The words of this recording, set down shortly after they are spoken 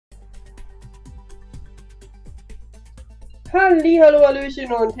Halli Hallo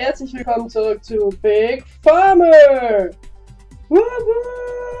Hallöchen und herzlich willkommen zurück zu Big Pharma! Wup,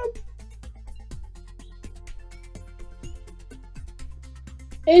 wup.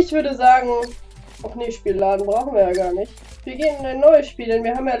 Ich würde sagen, ach nee, Spielladen brauchen wir ja gar nicht. Wir gehen in ein neues Spiel, denn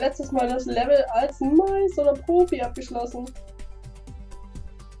wir haben ja letztes Mal das Level als Meister oder Profi abgeschlossen.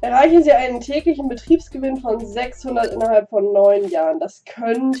 Erreichen Sie einen täglichen Betriebsgewinn von 600 innerhalb von 9 Jahren. Das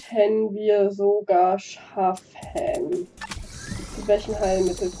könnten wir sogar schaffen. Mit welchen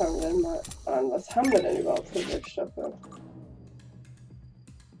Heilmitteln fangen wir denn mal an? Was haben wir denn überhaupt für Wirkstoffe?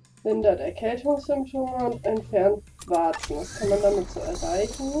 Lindert Erkältungssymptome und entfernt Warzen. Was kann man damit so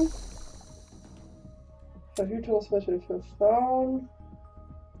erreichen? Verhütungsmittel für Frauen.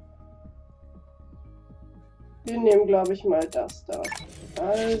 Wir nehmen, glaube ich, mal das da.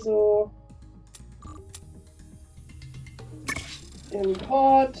 Also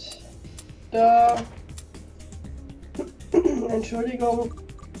Import da. Entschuldigung.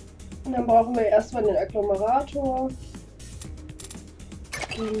 Und dann brauchen wir erstmal den Agglomerator.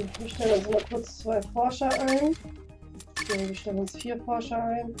 Wir stellen uns mal kurz 2 Forscher ein. Ja, wir stellen uns 4 Forscher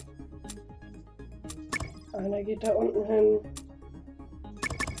ein. Einer geht da unten hin.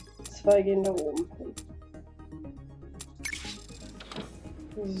 2 gehen da oben hin.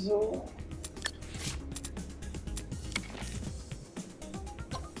 So.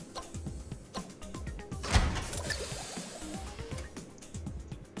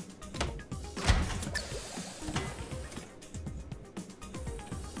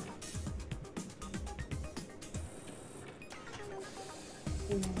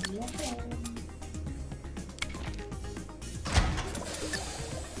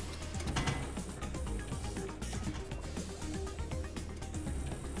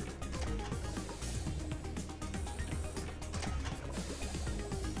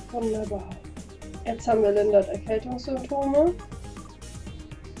 Wunderbar. Jetzt haben wir lindert Erkältungssymptome.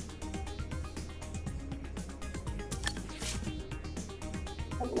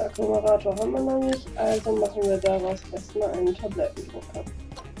 Und einen Agglomerator haben wir noch nicht, also machen wir daraus erstmal einen Tablettendrucker.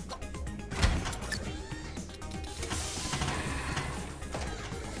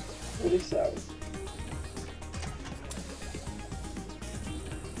 Würde ich sagen.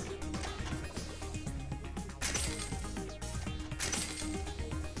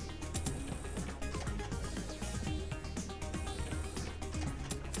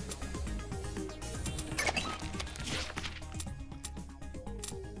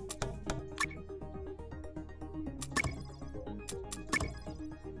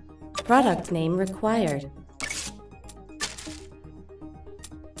 Product name required.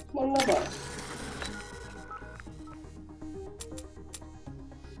 Wunderbar.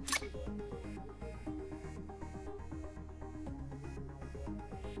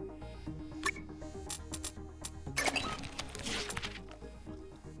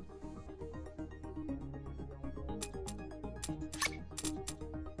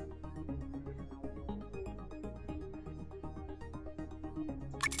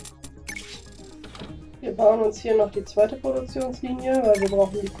 Wir bauen uns hier noch die zweite Produktionslinie, weil wir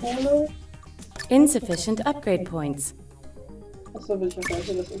brauchen die Kohle. Insufficient upgrade points. Achso, will ich ja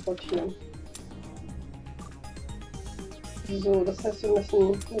gleich das importieren. So, das heißt, wir müssen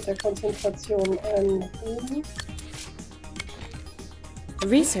mit der Konzentration nach oben.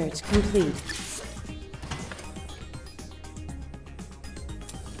 Research complete.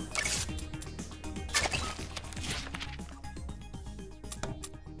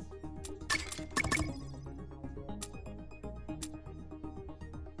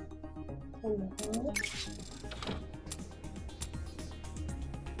 Wunderbar.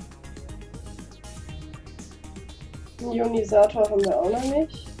 Einen Ionisator haben wir auch noch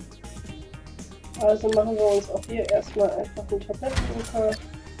nicht. Also machen wir uns auch hier erstmal einfach einen Tablettendrucker.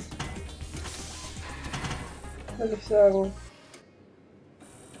 Würde ich sagen.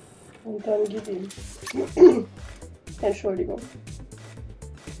 Und dann gib ihm. Entschuldigung.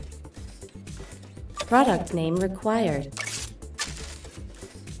 Product name required.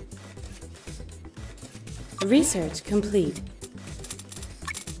 Research complete.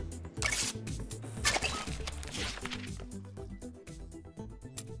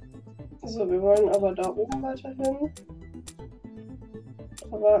 So, wir wollen aber da oben weiterhin.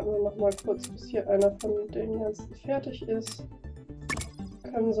 Da warten wir noch mal kurz, bis hier einer von den ganzen fertig ist.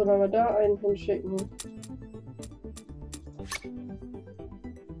 Können so lange da einen hinschicken.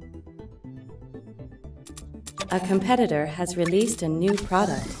 A competitor has released a new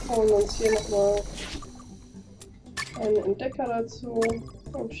product. Holen uns hier noch mal einen Entdecker dazu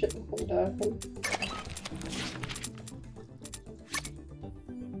und schicken von dahin.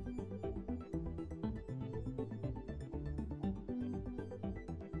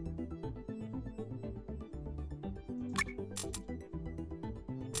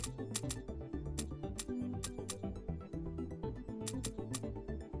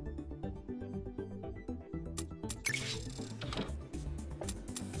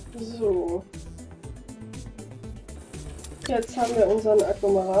 So. Jetzt haben wir unseren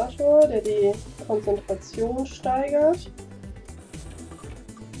Agglomerator, der die Konzentration steigert.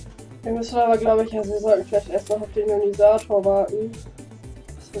 Wir müssen aber, glaube ich, also wir sollten vielleicht erst noch auf den Ionisator warten.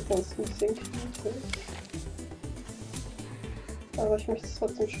 Das wird sonst ein bisschen kritisch. Aber ich möchte es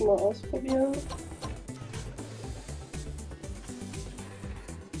trotzdem schon mal ausprobieren.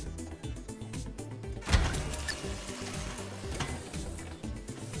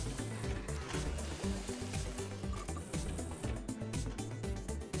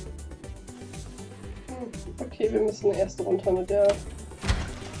 Okay, wir müssen erst runter mit der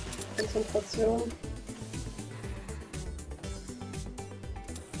Konzentration.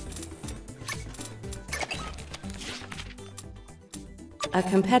 A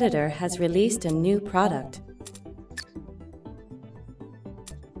competitor has released a new product.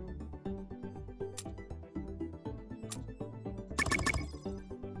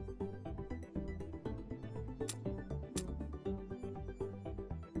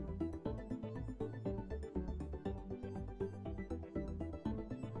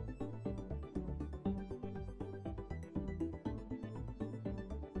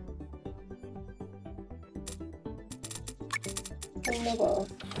 Wunderbar.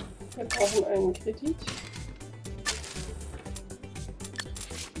 Wir brauchen einen Kredit.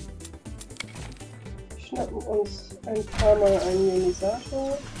 Schnappen uns ein paar Mal einen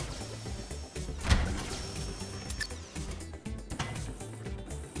Ionisator.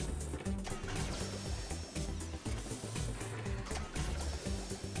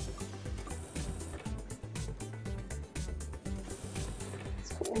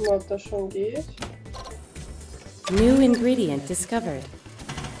 Jetzt gucken wir, ob das schon geht. New ingredient discovered.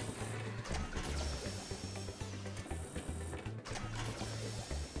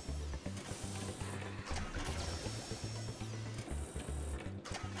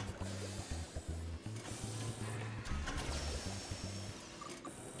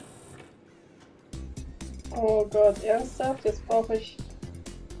 Oh Gott, ernsthaft? Jetzt brauche ich...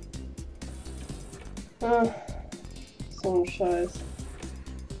 so ein Scheiß.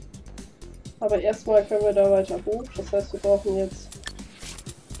 Aber erstmal können wir da weiter hoch. Das heißt, wir brauchen jetzt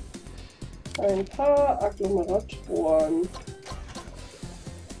ein paar Agglomeratoren.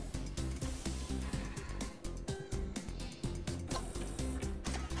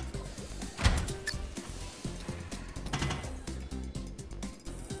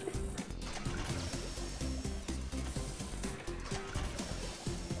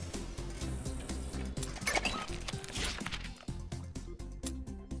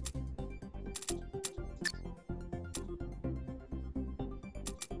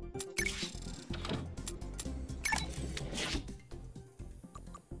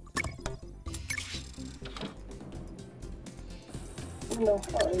 Noch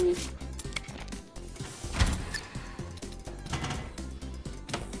ein.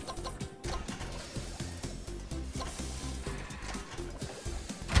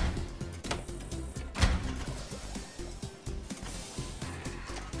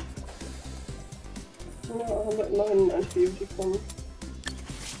 Ja, haben wir immerhin ein Antibiotikum.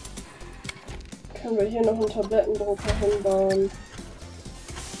 Können wir hier noch einen Tablettendrucker hinbauen?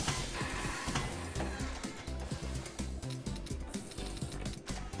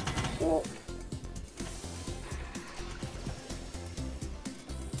 So.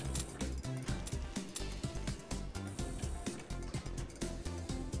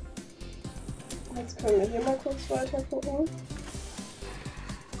 Jetzt können wir hier mal kurz weiter gucken.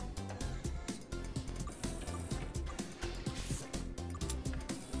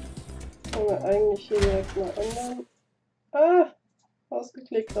 Können wir eigentlich hier direkt mal ändern. Ah!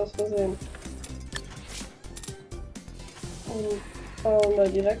 Ausgeklickt aus Versehen. Und bauen da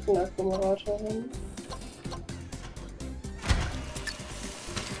direkt einen Agglomerator hin.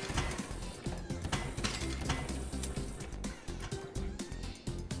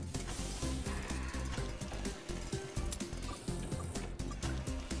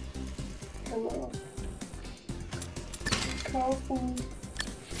 Genau. Kaufen.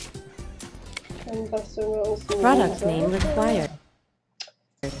 Dann basteln wir uns einen Product name required.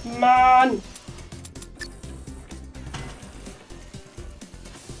 Mann!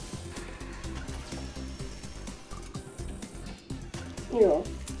 Ja,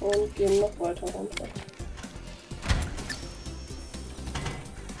 und gehen noch weiter runter.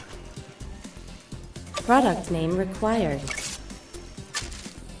 Product name required.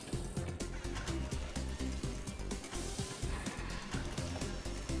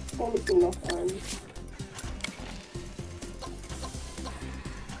 Und noch einen.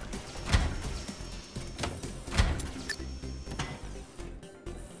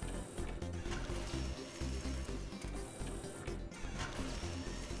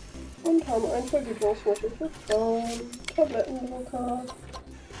 und haben ein Vergütungsmittel für Frauen. Tablettendrucker.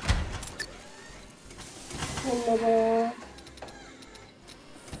 Wunderbar.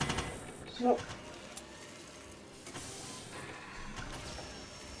 So.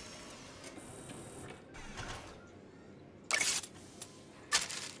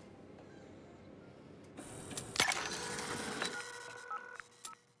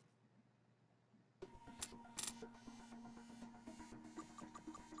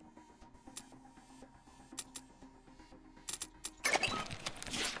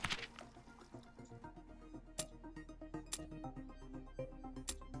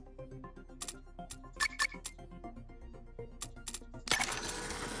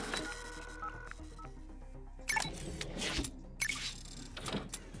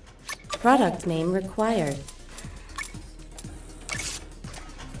 Product name required.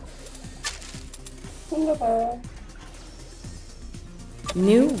 Wunderbar.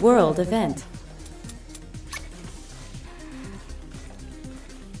 New world event.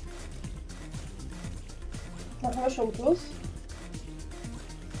 Machen wir schon Plus?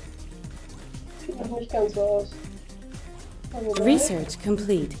 Sieht noch nicht ganz so aus. Also Research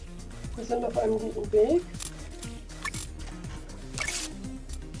complete. wir sind auf einem guten Weg.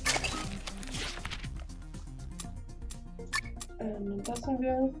 Dann lassen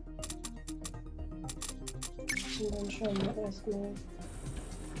wir. Und dann schauen wir erstmal.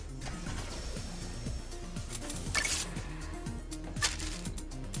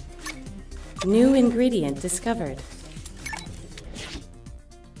 New ingredient discovered.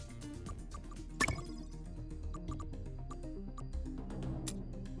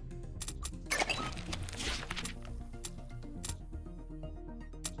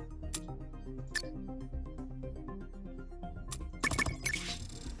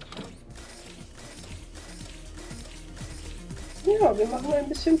 Ja, wir machen ein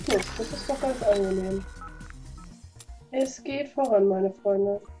bisschen Plus. Das ist doch ganz angenehm. Es geht voran, meine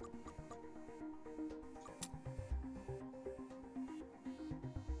Freunde.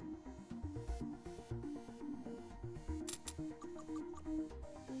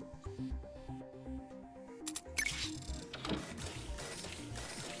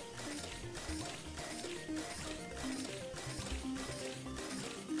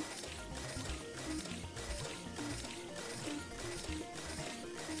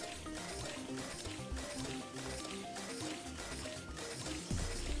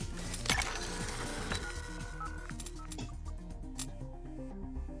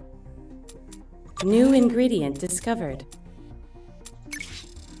 New ingredient discovered.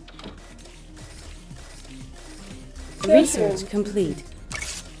 Research complete.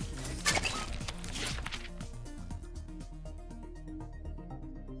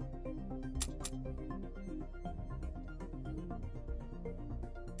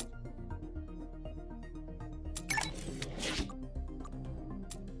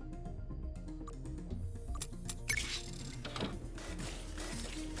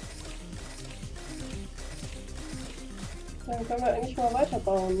 Dann können wir eigentlich mal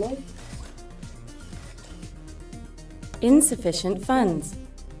weiterbauen, ne? Insufficient funds.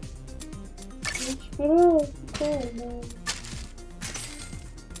 Ich brauche Kohle.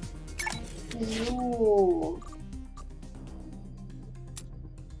 So.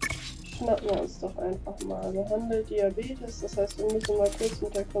 Schnappen wir uns doch einfach mal. Behandelt Diabetes, das heißt, wir müssen mal kurz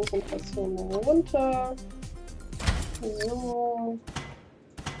mit der Konzentration runter. So.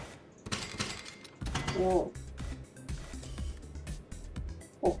 So.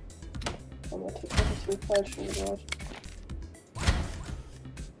 Oh. Haben wir tatsächlich den falschen gehört.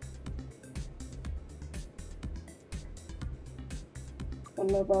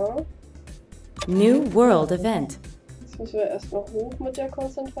 Wunderbar. New world event. Jetzt müssen wir erst noch hoch mit der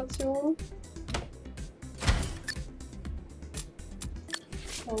Konzentration.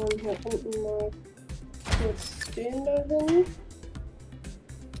 Schauen hier unten mal kurz den dahin.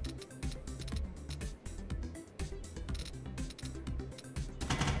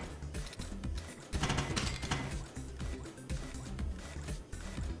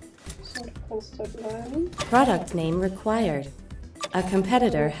 So, du kannst da bleiben. Product name required. A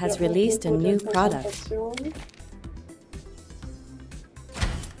competitor has released a new product.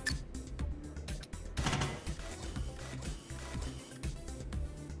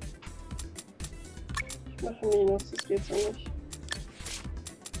 Ich mache Minus, das geht so nicht.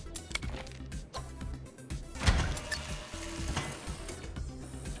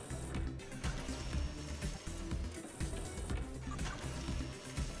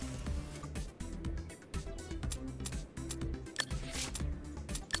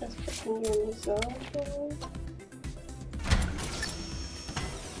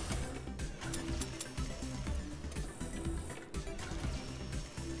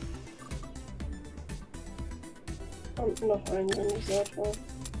 kommt noch ein Organisator.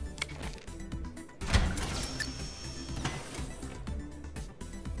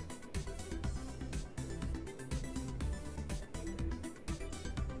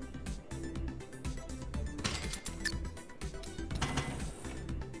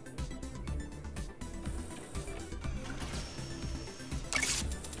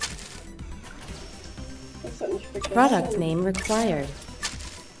 Das hat nicht vergessen. Product name required.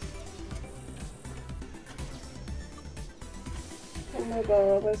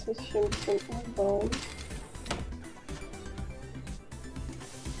 Wunderbar, aber jetzt muss ich hier ein bisschen umbauen.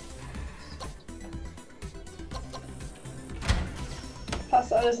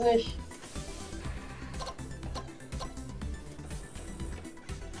 Passt alles nicht.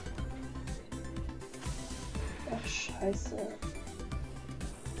 Ach, scheiße.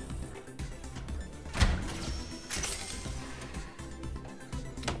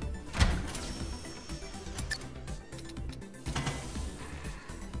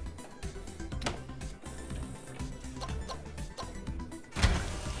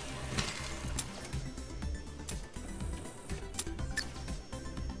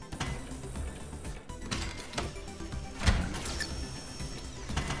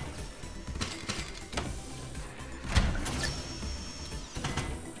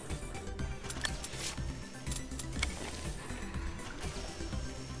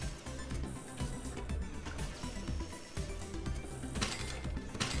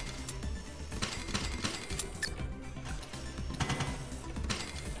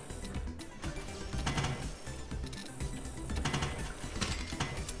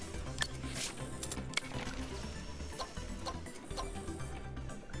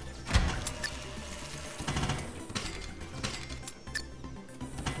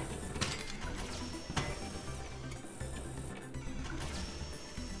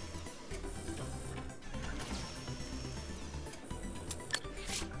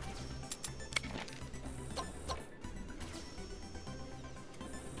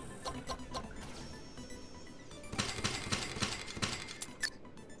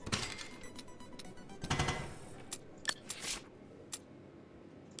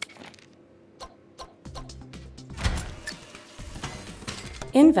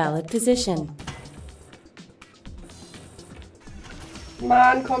 Invalid position.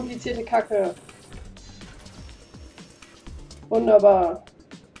 Mann, komplizierte Kacke. Wunderbar.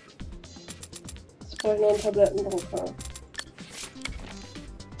 Jetzt brauche ich noch einen Tablettendrucker.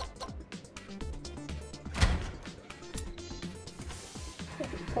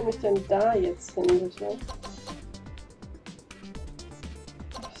 Wie komme ich denn da jetzt hin, bitte?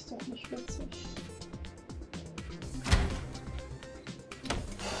 Das ist doch nicht witzig.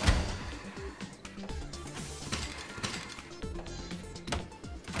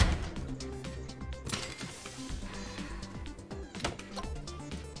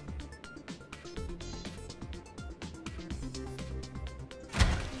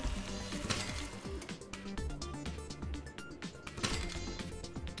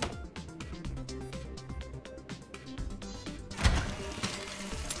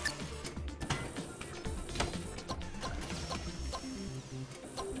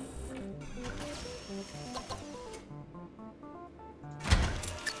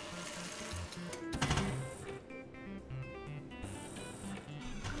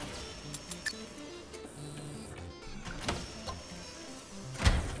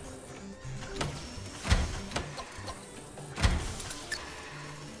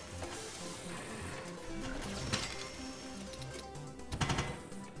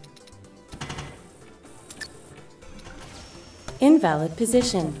 Invalid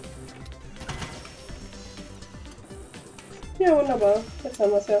position. Ja, wunderbar. Jetzt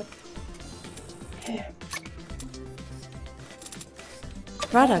haben wir es ja. Hey.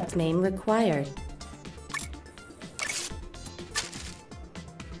 Product name required.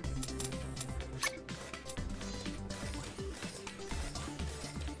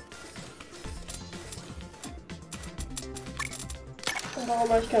 Und warum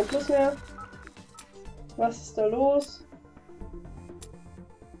habe ich keinen Plus mehr? Was ist da los?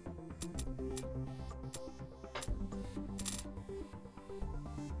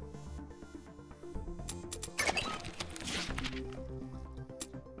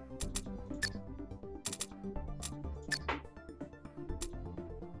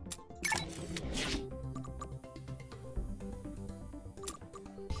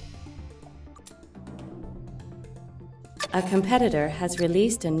 A competitor has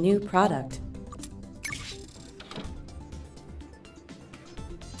released a new product.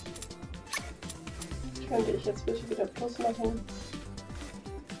 Könnte ich jetzt bitte wieder Plus machen?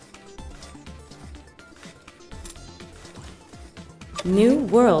 New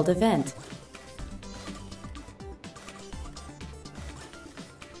World Event.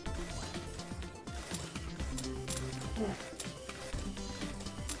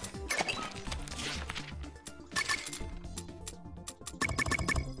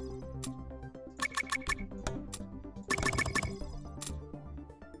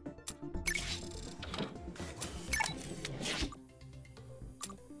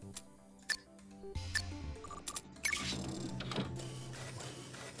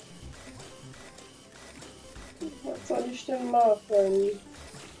 Was soll ich denn machen?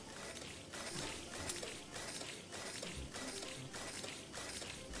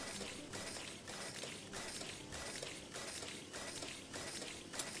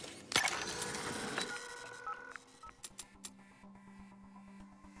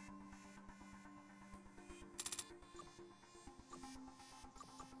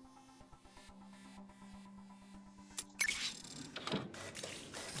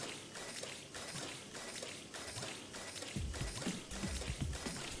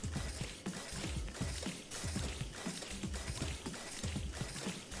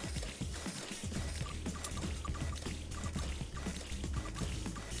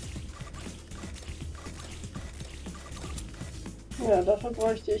 Ja, dafür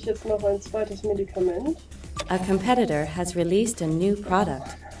bräuchte ich jetzt noch ein zweites Medikament. A competitor has released a new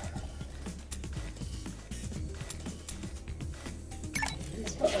product.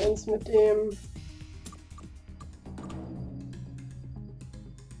 Das war eins mit dem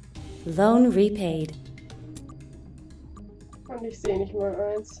Loan repaid. und ich sehe nicht mal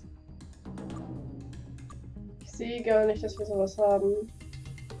eins. Ich sehe gar nicht, dass wir sowas haben.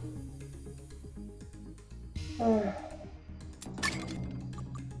 Ah.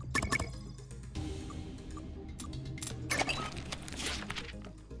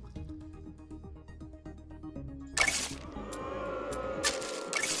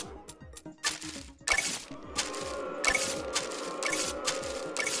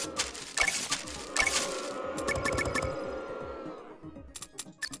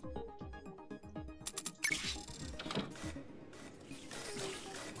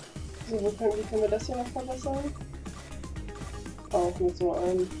 So, wie können wir das hier noch verbessern? Auch mit so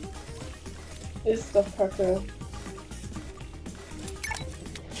einem. Ist doch kacke.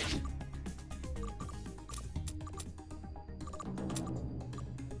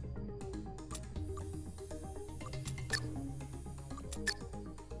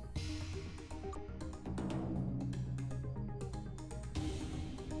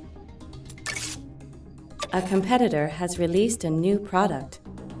 A competitor has released a new product.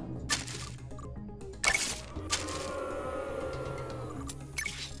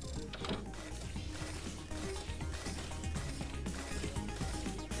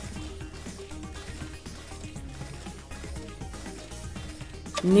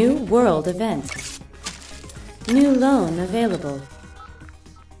 New World Event. New loan available.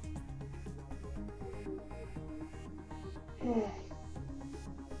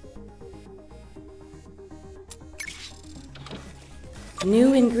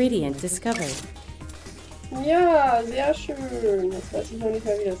 New ingredient discovered. Ja, sehr schön. Jetzt weiß ich noch nicht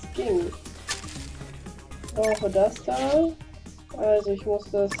mehr, wie das ging. Ich brauche das da. Also ich muss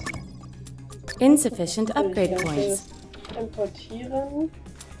das Insufficient upgrade points. importieren.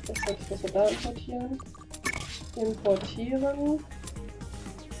 Das sollte ich das da importieren. Importieren.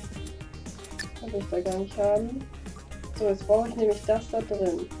 Das will ich da gar nicht haben. So, jetzt brauche ich nämlich das da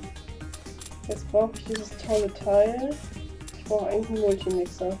drin. Jetzt brauche ich dieses tolle Teil. Ich brauche eigentlich einen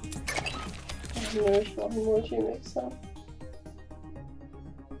Multimixer. Ach nö, ich brauche einen Multimixer.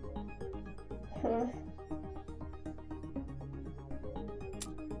 Hm.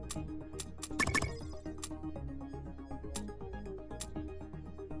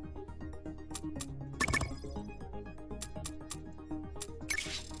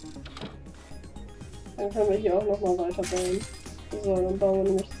 Dann können wir hier auch nochmal weiterbauen. So, dann bauen wir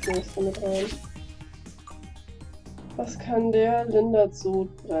nämlich das nächste mit rein. Was kann der? Lindert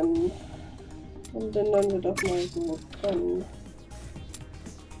Sodbrennen. Dann lindern wir doch mal Sodbrennen.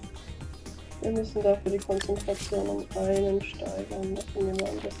 Wir müssen dafür die Konzentration um einen steigern. Dafür nehmen wir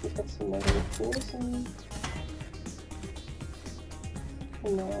am besten trotzdem mal den großen.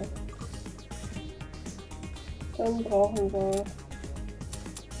 Genau. Dann brauchen wir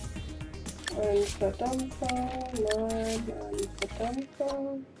einen Verdampfer, nein, einen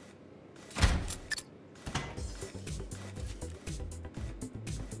Verdampfer.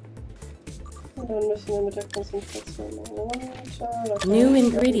 Und dann müssen wir mit der Konzentration runter. New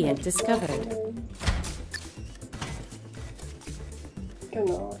ingredient discovered.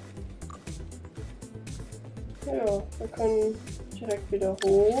 Genau. Ja, wir können direkt wieder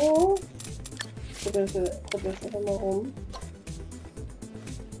hoch. Probier's einfach mal rum.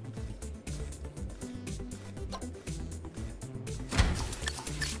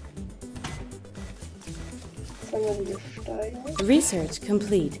 Jetzt haben wir die gesteigert. Research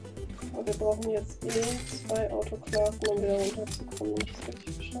complete. Aber wir brauchen jetzt eh 2 Autoklaven, um wieder runterzukommen, wenn ich das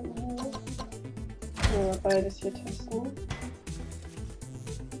richtig verstanden habe. Ja, beides hier testen.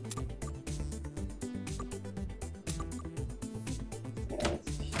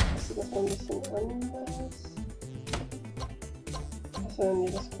 Das noch ein bisschen anders. Achso, nee,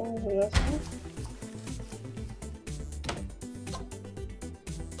 das können wir lassen.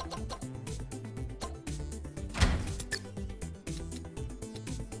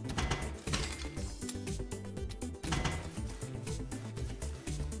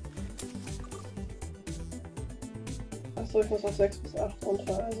 Achso, ich muss auf 6 bis 8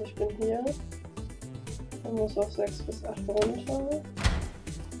 runter. Also ich bin hier. Ich muss auf 6 bis 8 runter.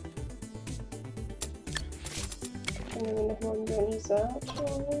 Dann nehmen wir nochmal einen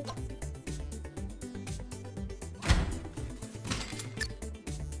Ionisator.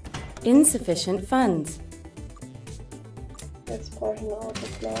 Insufficient funds. Jetzt brauche ich eine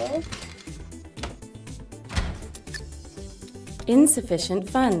Autoklav. Insufficient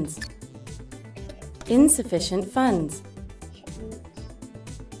funds. Insufficient funds.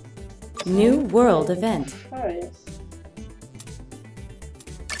 New world event. Scheiß.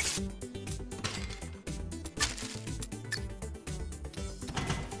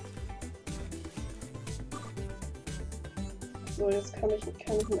 So, jetzt kann ich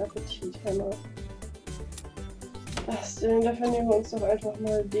einen Appetithämmer basteln. Dafür nehmen wir uns doch einfach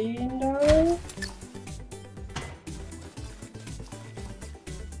mal den da.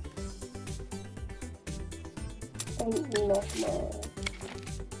 Und nochmal.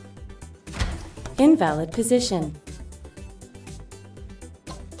 Invalid position.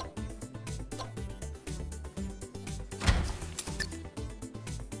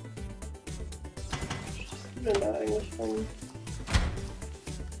 Was ist denn da eigentlich rum?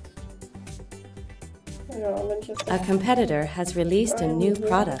 Ja, wenn ich jetzt A competitor has released a new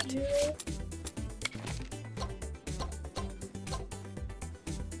product.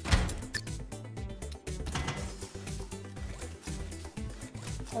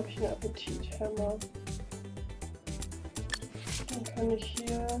 Habe ich einen Appetithämmer. Dann kann ich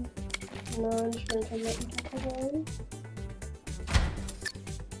hier... Nein, ich will einen Tablettendrucker rein.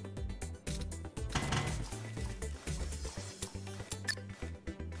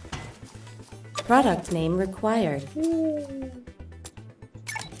 Product name required.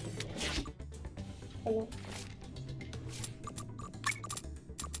 Hallo.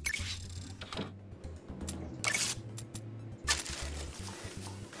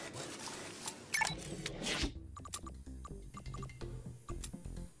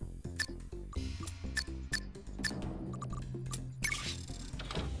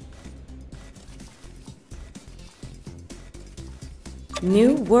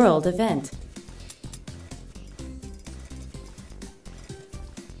 New world event.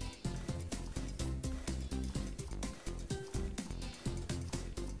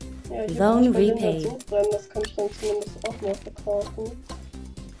 Ja, ich Loan habe repaid. Dazu dran, das kann ich dann zumindest auch mal verkaufen.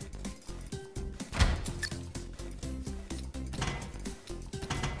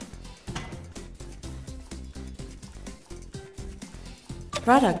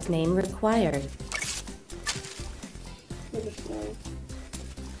 Product name required. Mittelschneiden.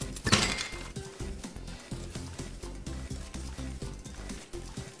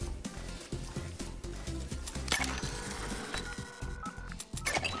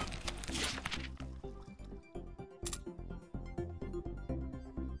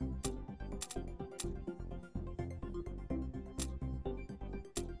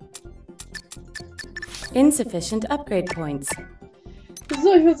 Insufficient upgrade points.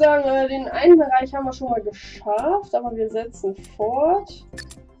 So, ich würde sagen, den einen Bereich haben wir schon mal geschafft, aber wir setzen fort.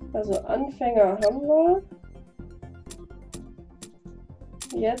 Also Anfänger haben wir.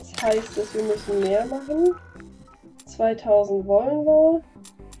 Jetzt heißt es, wir müssen mehr machen. 2000 wollen wir.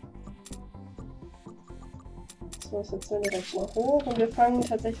 So, das setzen wir direkt mal hoch. Und wir fangen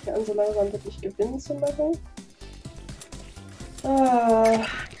tatsächlich an, so langsam wirklich Gewinn zu machen.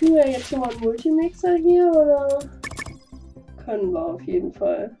 Kriegen wir jetzt schon mal einen Multimixer hier, oder? Können wir auf jeden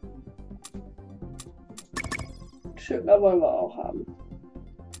Fall. Schüttler wollen wir auch haben.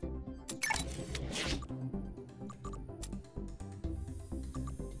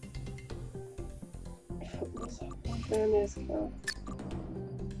 Ja, nee, ist klar.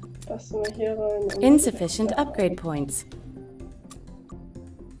 Passen wir hier rein. Insufficient upgrade points.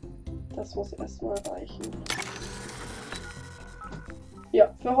 Das muss erstmal reichen.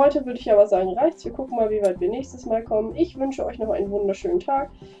 Ja, für heute würde ich aber sagen, reicht's. Wir gucken mal, wie weit wir nächstes Mal kommen. Ich wünsche euch noch einen wunderschönen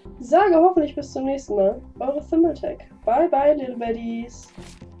Tag. Sage hoffentlich bis zum nächsten Mal. Eure Thimbletack. Bye, bye, little baddies.